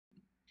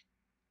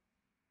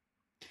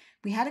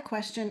We had a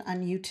question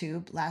on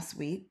YouTube last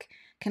week.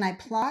 Can I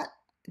plot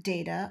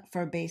data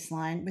for a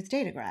baseline with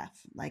DataGraph,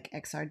 like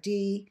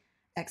XRD,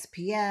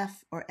 XPF,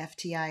 or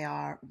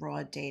FTIR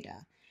raw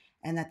data?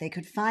 And that they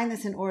could find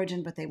this in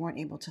Origin, but they weren't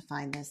able to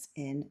find this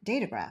in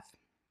DataGraph.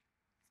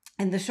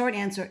 And the short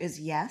answer is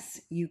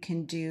yes, you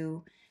can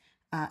do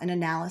an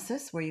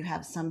analysis where you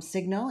have some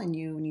signal and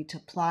you need to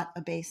plot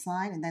a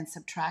baseline and then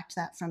subtract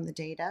that from the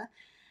data.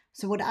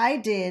 So what I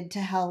did to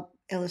help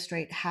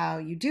illustrate how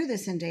you do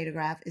this in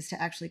DataGraph is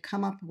to actually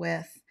come up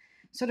with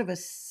sort of a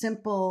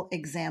simple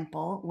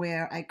example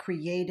where I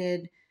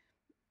created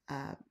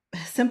a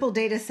simple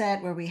data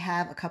set where we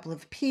have a couple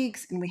of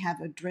peaks and we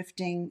have a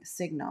drifting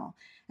signal.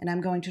 And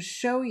I'm going to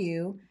show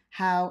you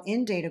how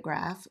in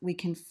DataGraph we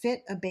can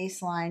fit a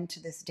baseline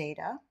to this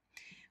data.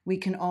 We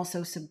can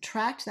also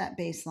subtract that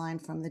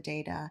baseline from the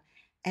data,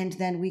 and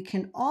then we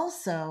can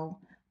also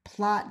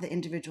plot the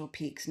individual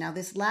peaks. Now,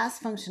 this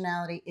last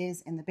functionality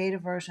is in the beta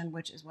version,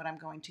 which is what I'm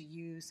going to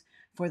use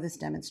for this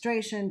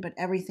demonstration, but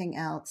everything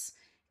else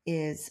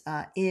is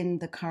in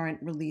the current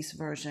release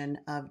version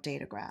of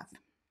DataGraph.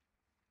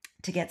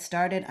 To get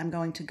started, I'm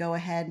going to go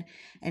ahead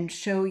and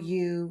show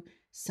you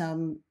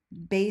some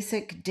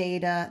basic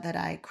data that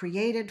I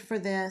created for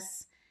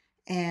this.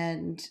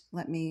 And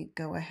let me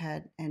go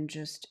ahead and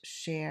just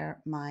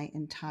share my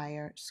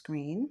entire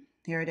screen.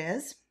 Here it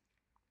is.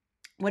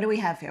 What do we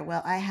have here?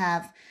 Well, I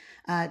have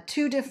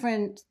two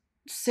different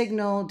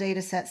signal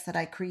data sets that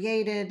I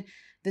created.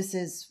 This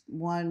is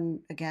one,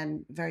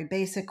 again, very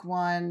basic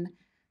one.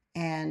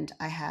 And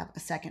I have a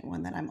second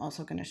one that I'm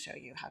also going to show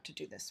you how to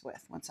do this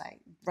with once I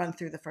run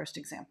through the first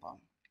example.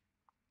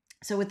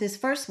 So with this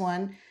first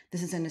one,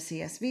 this is in a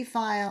CSV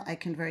file. I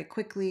can very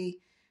quickly,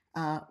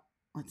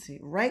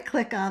 right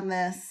click on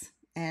this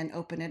and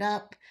open it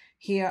up.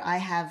 Here I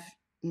have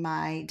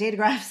my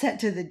DataGraph set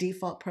to the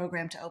default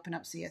program to open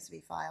up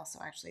CSV files. So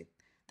actually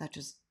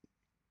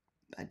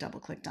I double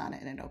clicked on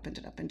it and it opened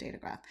it up in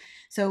DataGraph.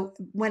 So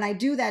when I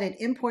do that, it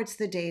imports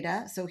the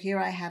data. So here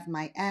I have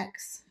my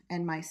X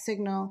and my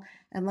signal,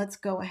 and let's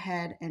go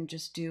ahead and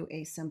just do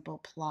a simple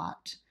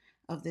plot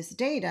of this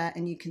data.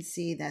 And you can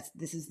see that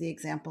this is the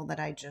example that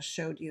I just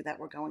showed you that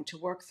we're going to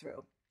work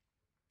through.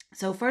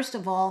 So first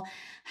of all,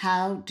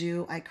 how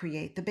do I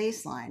create the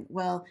baseline?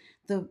 Well,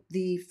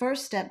 the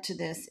first step to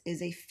this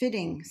is a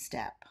fitting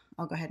step.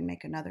 I'll go ahead and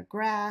make another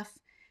graph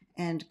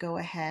and go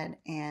ahead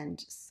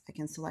and I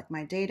can select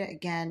my data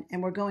again.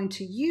 And we're going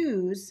to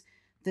use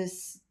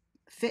this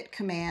fit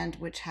command,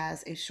 which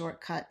has a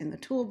shortcut in the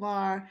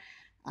toolbar.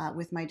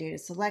 With my data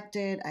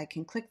selected, I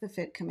can click the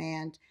fit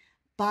command.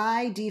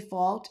 By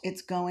default,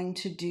 it's going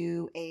to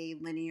do a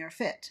linear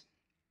fit.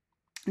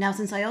 Now,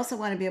 since I also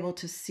want to be able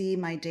to see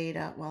my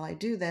data while I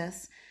do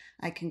this,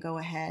 I can go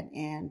ahead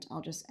and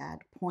I'll just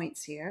add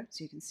points here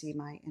so you can see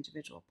my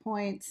individual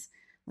points.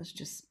 Let's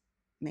just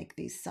make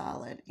these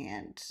solid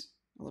and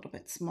a little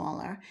bit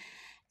smaller.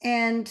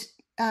 And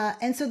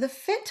so the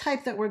fit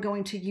type that we're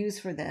going to use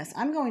for this,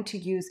 I'm going to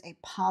use a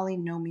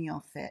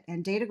polynomial fit.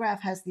 And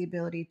DataGraph has the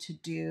ability to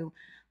do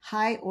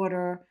high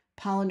order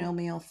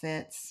polynomial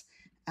fits.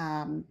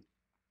 And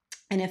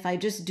if I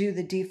just do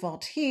the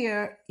default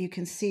here, you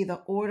can see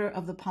the order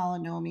of the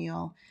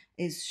polynomial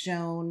is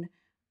shown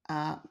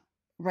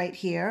right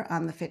here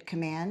on the fit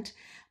command.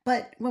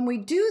 But when we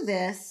do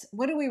this,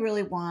 what do we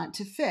really want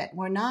to fit?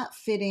 We're not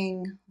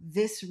fitting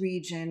this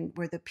region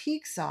where the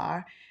peaks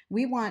are.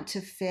 We want to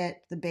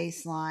fit the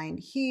baseline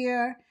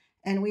here,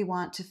 and we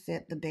want to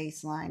fit the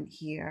baseline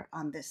here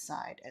on this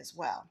side as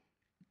well.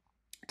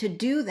 To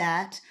do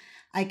that,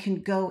 I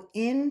can go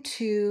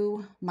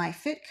into my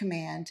fit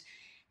command,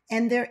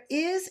 and there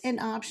is an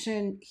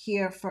option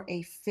here for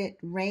a fit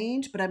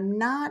range, but I'm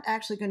not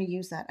actually going to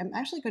use that. I'm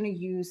actually going to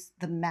use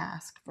the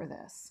mask for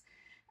this.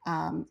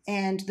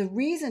 And the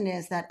reason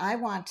is that I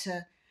want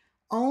to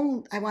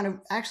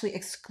actually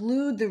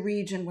exclude the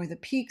region where the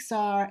peaks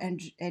are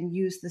and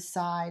use the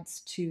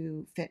sides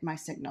to fit my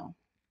signal.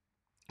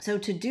 So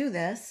to do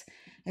this,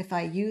 if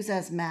I use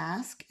as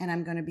mask, and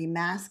I'm going to be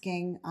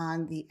masking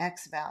on the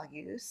X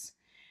values,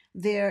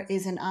 there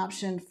is an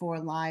option for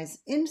lies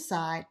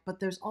inside,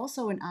 but there's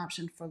also an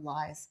option for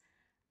lies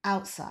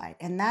outside.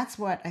 And that's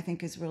what I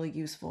think is really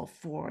useful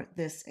for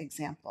this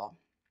example.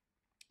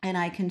 And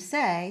I can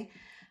say,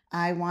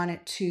 I want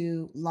it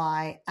to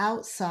lie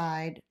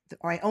outside,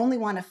 or I only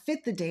want to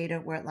fit the data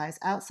where it lies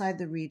outside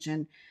the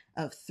region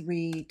of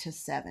 3 to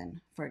 7,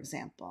 for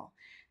example.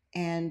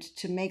 And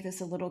to make this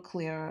a little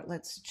clearer,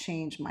 let's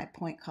change my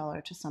point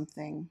color to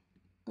something,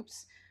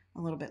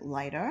 a little bit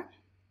lighter.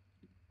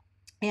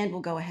 And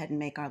we'll go ahead and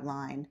make our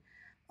line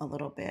a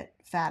little bit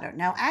fatter.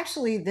 Now,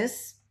 actually,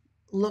 this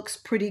looks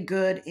pretty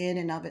good in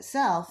and of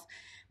itself,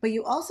 but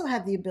you also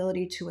have the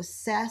ability to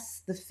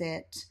assess the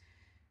fit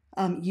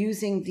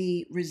using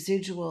the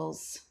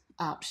residuals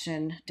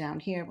option down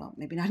here. Well,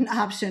 maybe not an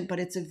option, but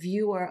it's a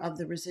viewer of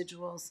the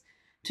residuals.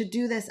 To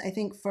do this, I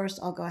think first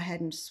I'll go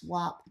ahead and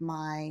swap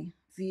my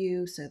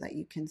view so that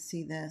you can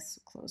see this,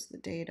 close the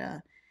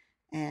data,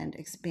 and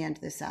expand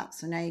this out.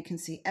 So now you can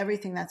see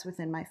everything that's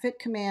within my fit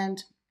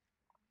command.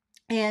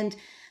 And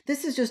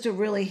this is just a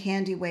really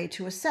handy way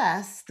to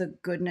assess the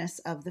goodness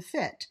of the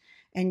fit.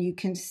 And you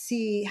can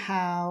see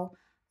how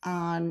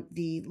on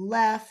the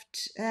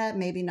left,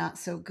 maybe not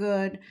so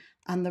good.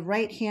 On the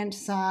right-hand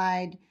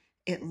side,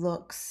 it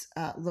looks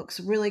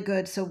really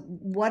good. So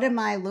what am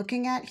I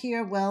looking at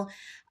here? Well,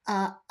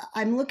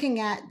 I'm looking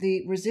at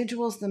the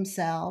residuals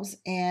themselves,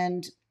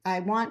 and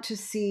I want to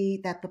see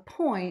that the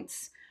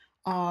points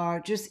are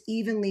just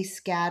evenly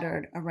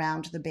scattered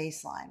around the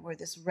baseline, where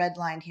this red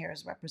line here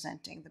is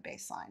representing the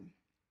baseline.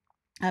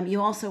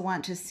 You also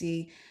want to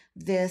see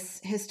this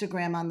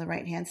histogram on the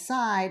right-hand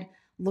side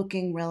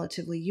looking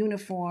relatively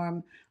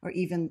uniform, or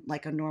even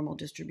like a normal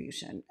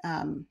distribution.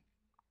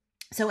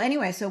 So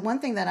anyway, so one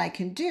thing that I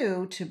can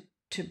do to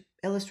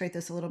illustrate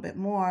this a little bit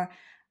more,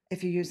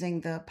 if you're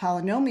using the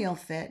polynomial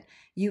fit,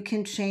 you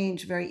can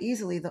change very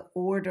easily the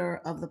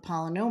order of the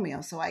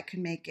polynomial. So I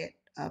can make it,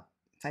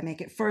 if I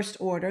make it first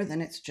order,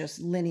 then it's just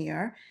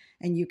linear.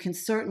 And you can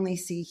certainly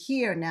see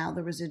here now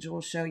the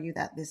residuals show you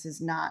that this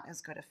is not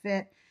as good a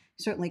fit.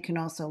 You certainly can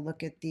also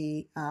look at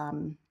the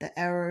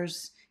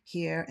errors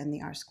here and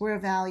the R-square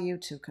value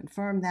to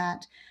confirm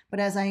that. But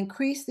as I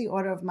increase the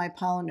order of my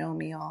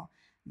polynomial,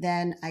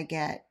 then I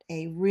get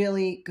a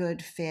really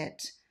good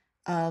fit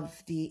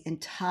of the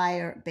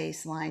entire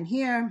baseline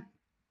here.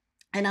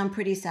 And I'm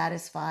pretty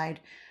satisfied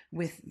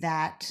with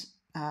that,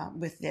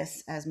 with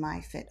this as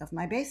my fit of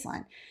my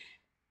baseline.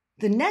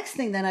 The next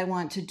thing that I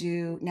want to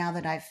do now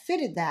that I've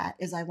fitted that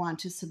is I want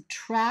to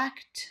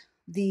subtract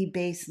the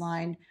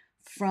baseline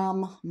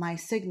from my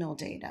signal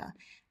data.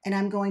 And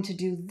I'm going to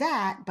do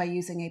that by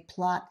using a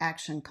plot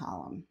action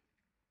column.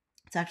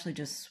 Let's actually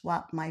just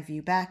swap my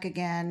view back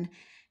again,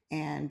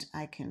 and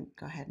I can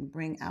go ahead and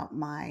bring out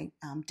my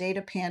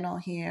data panel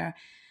here.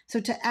 So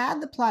to add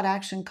the plot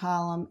action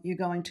column, you're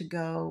going to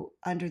go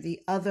under the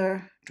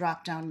other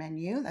drop-down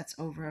menu. That's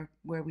over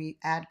where we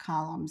add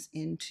columns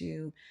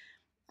into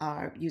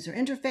our user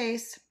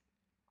interface.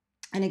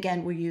 And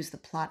again, we'll use the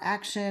plot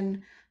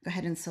action. Go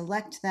ahead and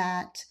select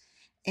that.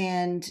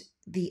 And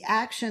the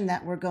action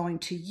that we're going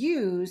to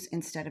use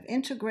instead of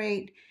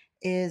integrate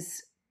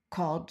is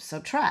called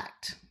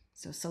subtract.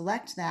 So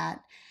select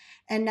that.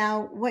 And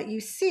now what you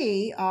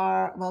see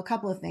are, well, a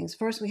couple of things.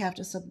 First, we have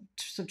to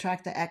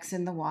subtract the X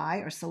and the Y,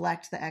 or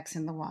select the X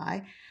and the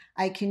Y.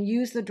 I can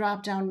use the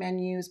drop-down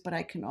menus, but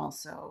I can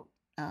also,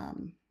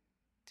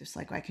 just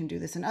like I can do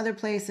this in other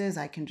places,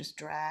 I can just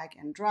drag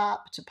and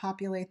drop to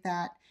populate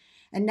that.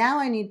 And now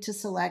I need to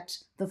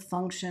select the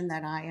function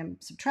that I am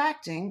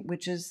subtracting,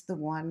 which is the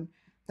one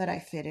that I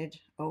fitted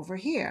over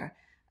here.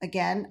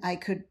 Again, I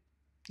could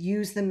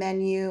use the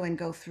menu and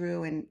go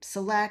through and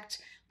select,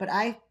 but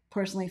I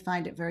personally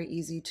find it very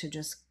easy to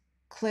just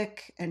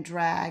click and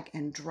drag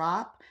and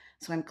drop.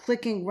 So I'm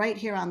clicking right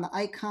here on the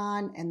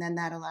icon, and then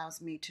that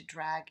allows me to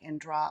drag and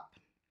drop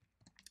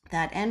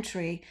that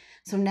entry.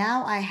 So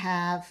now I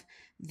have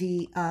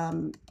the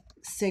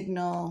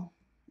signal,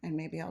 and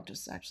maybe I'll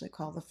just actually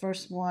call the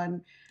first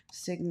one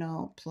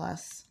signal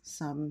plus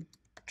some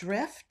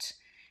drift.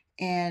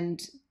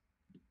 And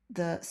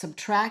the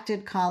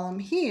subtracted column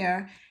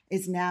here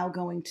is now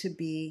going to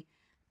be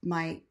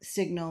my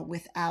signal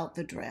without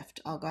the drift.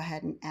 I'll go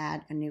ahead and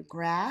add a new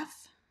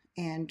graph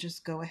and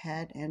just go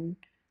ahead and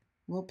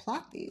we'll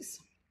plot these.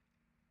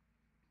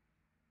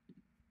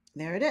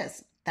 There it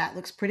is. That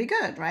looks pretty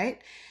good, right?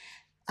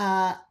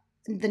 The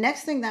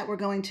next thing that we're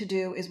going to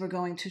do is we're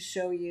going to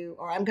show you,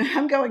 or I'm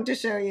going to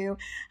show you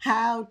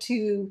how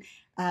to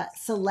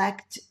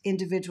select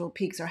individual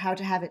peaks, or how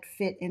to have it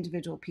fit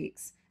individual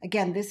peaks.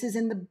 Again, this is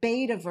in the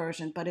beta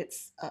version, but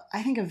it's,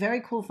 I think, a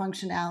very cool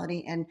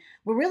functionality, and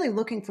we're really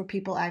looking for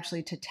people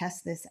actually to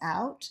test this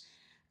out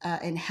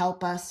and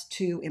help us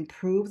to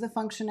improve the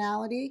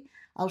functionality.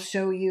 I'll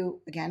show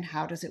you, again,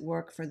 how does it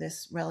work for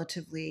this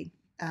relatively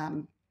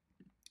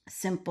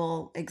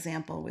simple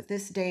example with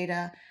this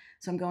data.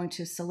 So I'm going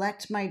to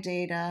select my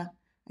data.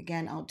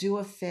 Again, I'll do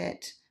a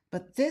fit,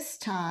 but this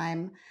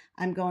time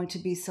I'm going to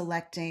be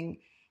selecting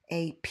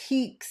a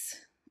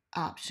peaks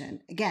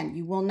option. Again,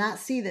 you will not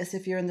see this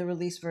if you're in the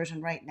release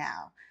version right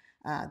now.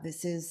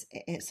 This is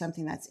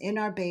something that's in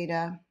our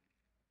beta.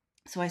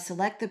 So I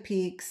select the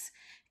peaks,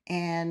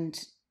 and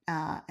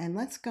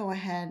let's go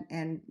ahead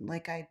and,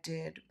 like I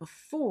did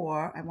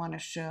before, I want to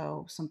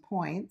show some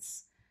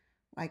points.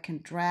 I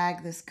can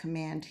drag this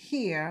command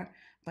here,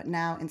 but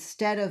now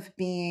instead of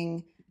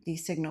being the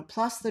signal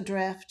plus the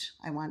drift,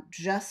 I want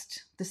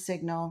just the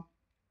signal.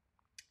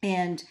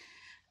 And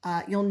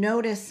you'll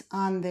notice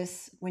on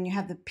this, when you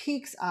have the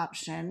peaks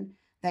option,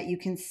 that you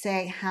can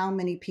say how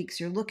many peaks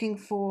you're looking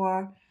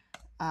for,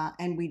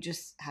 and we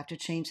just have to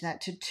change that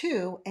to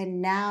 2.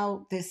 And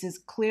now this is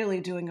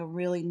clearly doing a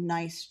really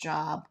nice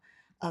job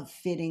of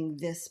fitting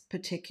this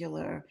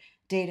particular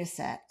data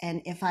set.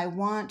 And if I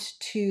want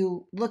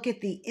to look at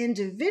the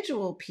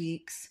individual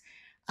peaks,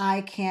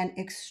 I can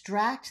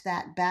extract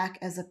that back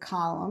as a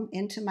column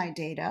into my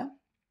data.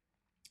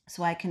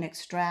 So I can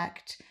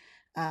extract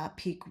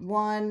peak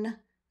 1.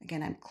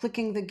 Again, I'm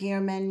clicking the gear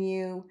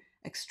menu,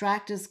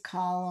 extract as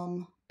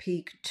column,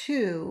 peak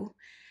 2.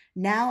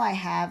 Now I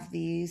have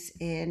these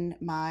in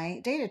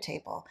my data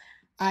table.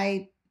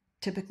 I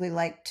typically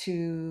like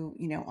to,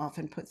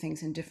 often put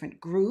things in different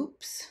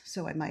groups.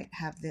 So I might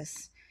have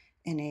this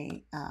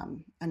in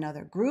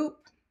another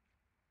group.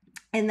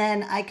 And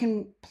then I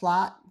can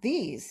plot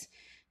these.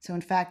 So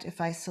in fact,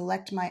 if I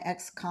select my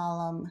X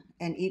column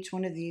and each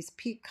one of these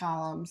peak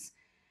columns,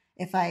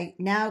 if I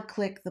now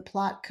click the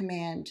plot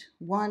command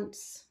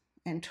once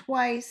and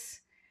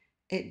twice,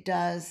 it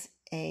does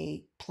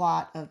a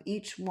plot of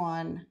each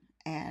one.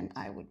 And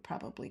I would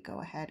probably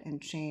go ahead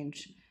and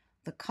change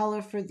the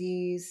color for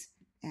these.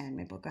 And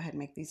maybe we'll go ahead and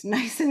make these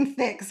nice and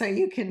thick so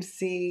you can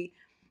see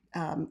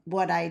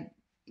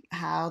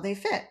how they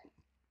fit.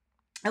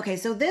 Okay,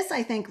 so this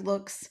I think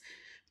looks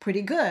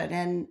pretty good,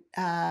 and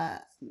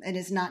it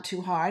is not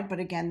too hard. But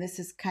again, this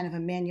is kind of a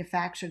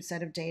manufactured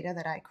set of data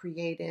that I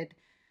created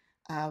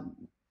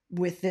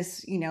with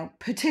this,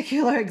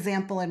 particular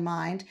example in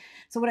mind.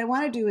 So what I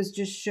want to do is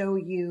just show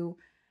you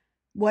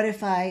what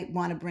if I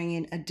want to bring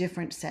in a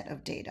different set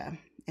of data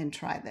and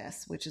try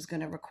this, which is going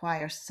to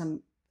require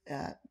some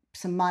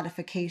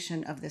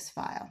modification of this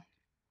file.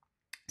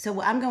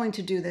 So I'm going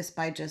to do this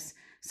by just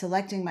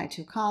selecting my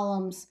two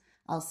columns.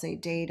 I'll say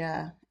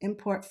data,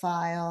 import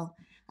file.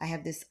 I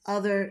have this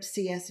other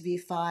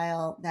CSV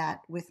file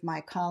that with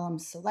my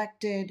columns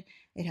selected,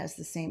 it has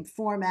the same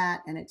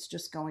format, and it's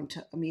just going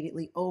to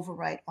immediately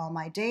overwrite all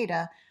my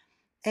data.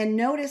 And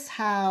notice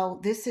how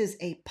this is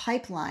a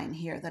pipeline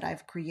here that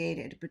I've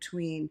created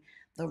between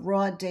the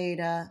raw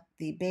data,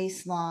 the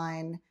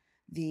baseline,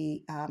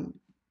 the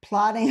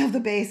plotting of the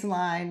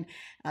baseline,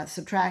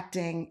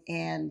 subtracting,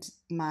 and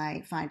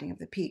my finding of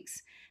the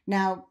peaks.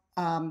 Now,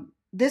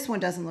 this one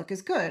doesn't look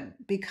as good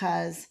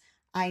because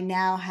I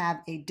now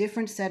have a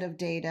different set of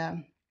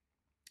data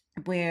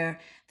where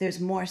there's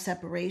more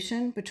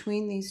separation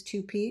between these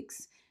two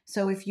peaks.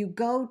 So if you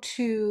go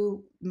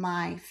to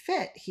my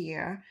fit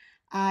here,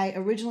 I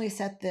originally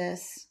set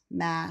this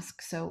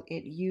mask so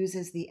it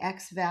uses the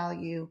X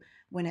value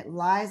when it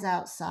lies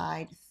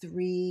outside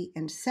 3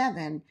 and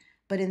 7.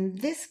 But in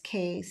this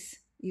case,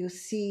 you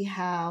see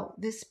how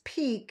this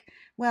peak,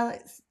 well,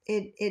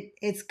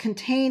 it's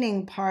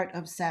containing part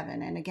of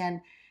 7. And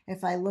again,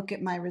 if I look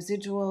at my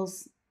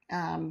residuals,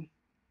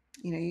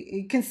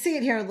 you can see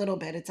it here a little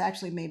bit. It's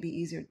actually maybe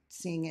easier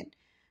seeing it,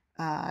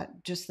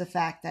 just the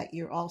fact that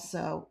you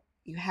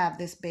have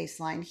this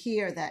baseline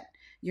here that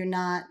you're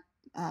not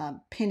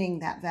pinning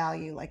that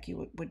value like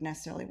you would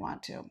necessarily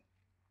want to.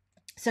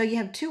 So you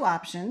have two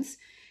options.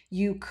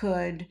 You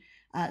could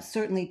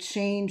certainly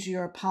change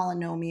your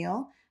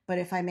polynomial, but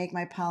if I make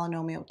my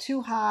polynomial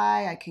too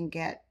high, I can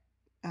get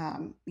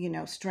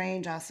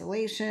strange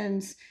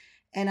oscillations.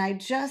 And I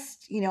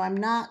just, I'm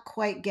not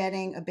quite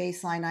getting a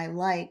baseline I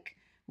like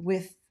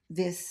with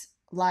this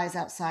lies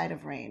outside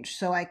of range.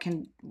 So I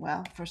can,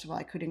 well, first of all,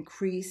 I could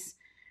increase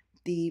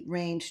the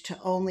range to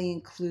only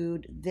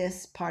include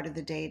this part of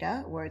the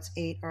data where it's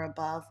 8 or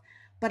above.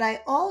 But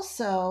I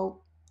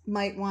also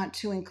might want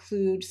to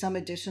include some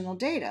additional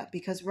data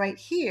because right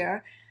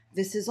here,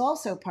 this is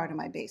also part of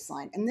my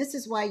baseline. And this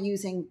is why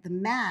using the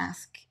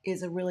mask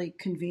is a really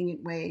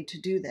convenient way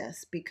to do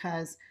this,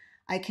 because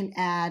I can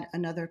add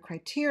another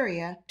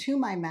criteria to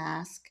my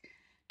mask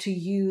to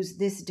use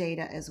this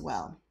data as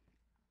well.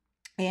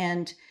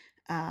 And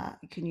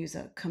you can use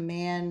a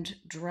command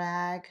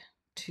drag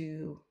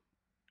to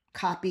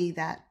copy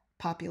that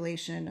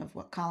population of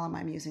what column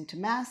I'm using to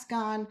mask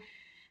on.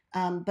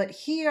 But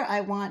here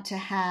I want to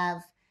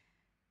have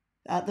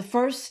the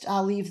first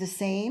I'll leave the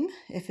same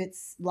if it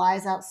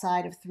lies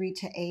outside of 3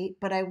 to 8,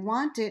 but I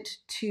want it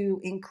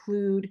to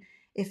include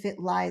if it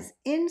lies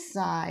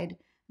inside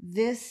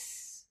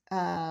this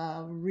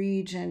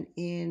region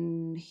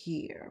in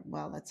here.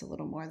 Well, that's a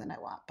little more than I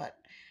want, but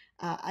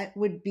it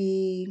would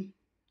be,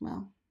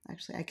 well,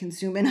 actually I can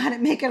zoom in on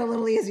it, make it a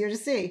little easier to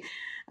see.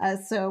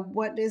 So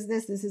what is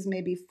this? This is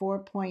maybe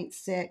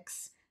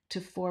 4.6 to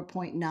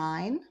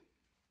 4.9.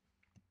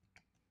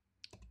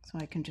 So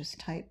I can just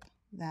type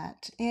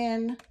that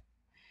in.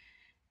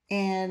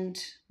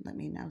 And let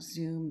me now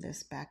zoom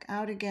this back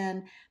out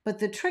again. But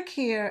the trick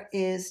here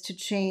is to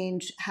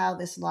change how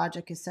this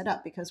logic is set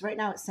up, because right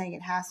now it's saying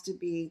it has to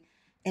be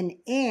an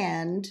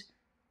and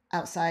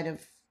outside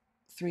of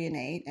 3 and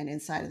 8, and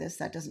inside of this,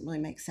 that doesn't really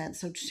make sense.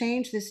 So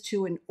change this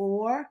to an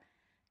or,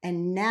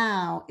 and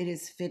now it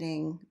is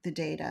fitting the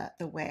data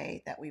the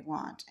way that we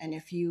want. And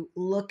if you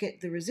look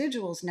at the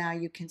residuals now,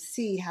 you can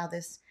see how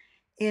this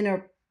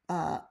inner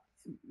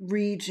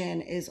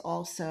region is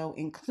also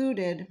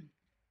included.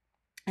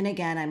 And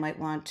again, I might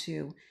want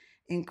to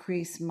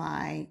increase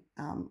my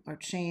or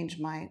change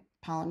my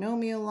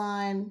polynomial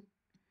line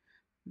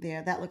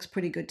there. That looks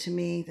pretty good to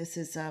me. This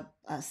is a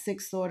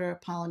 6th order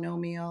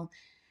polynomial.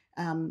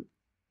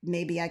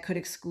 Maybe I could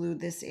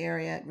exclude this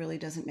area. It really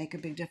doesn't make a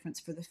big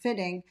difference for the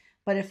fitting.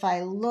 But if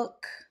I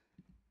look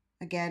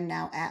again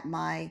now at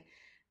my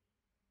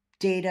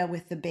data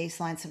with the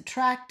baseline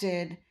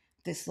subtracted,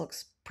 this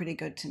looks pretty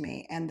good to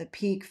me. And the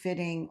peak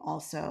fitting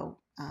also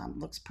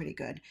looks pretty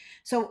good.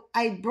 So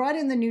I brought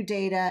in the new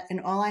data, and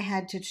all I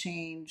had to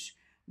change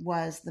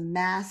was the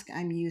mask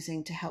I'm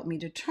using to help me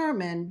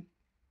determine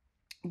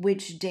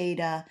which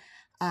data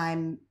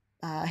I'm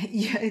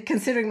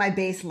considering my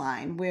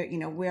baseline,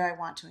 where I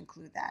want to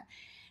include that.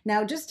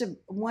 Now, just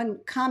one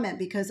comment,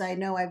 because I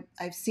know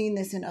I've seen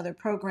this in other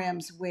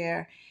programs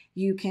where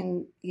you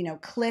can,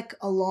 click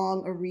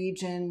along a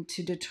region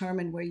to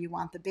determine where you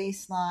want the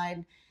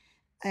baseline,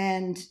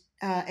 and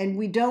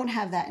we don't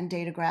have that in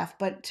DataGraph.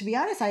 But to be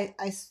honest,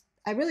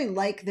 I really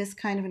like this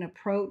kind of an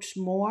approach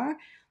more,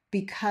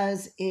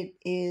 because it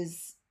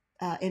is,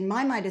 in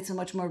my mind, it's a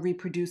much more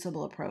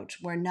reproducible approach.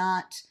 We're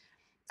not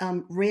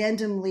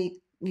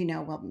randomly,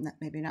 well,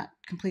 maybe not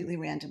completely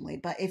randomly,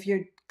 but if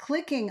you're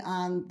clicking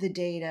on the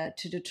data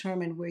to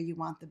determine where you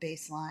want the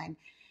baseline,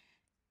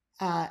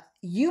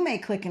 you may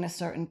click in a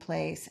certain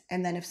place,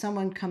 and then if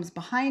someone comes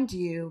behind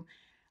you,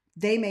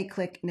 they may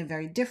click in a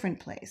very different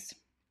place.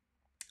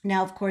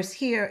 Now, of course,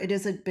 here it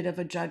is a bit of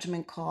a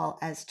judgment call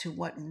as to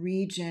what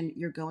region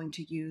you're going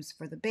to use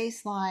for the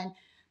baseline,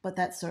 but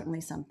that's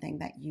certainly something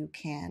that you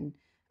can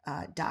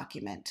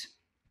document,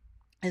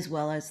 as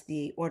well as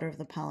the order of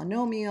the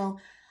polynomial.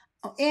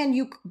 And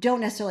you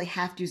don't necessarily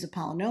have to use a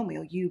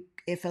polynomial.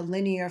 If a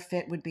linear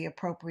fit would be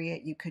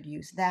appropriate, you could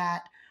use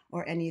that,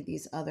 or any of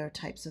these other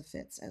types of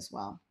fits as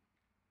well.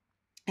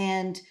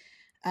 And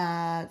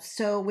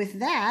so with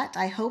that,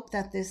 I hope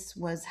that this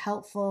was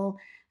helpful.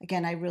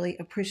 Again, I really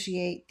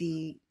appreciate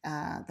the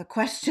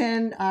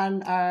question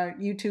on our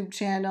YouTube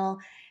channel,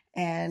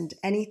 and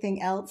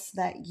anything else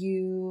that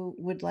you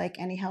would like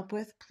any help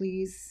with,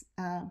 please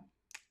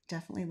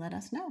definitely let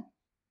us know.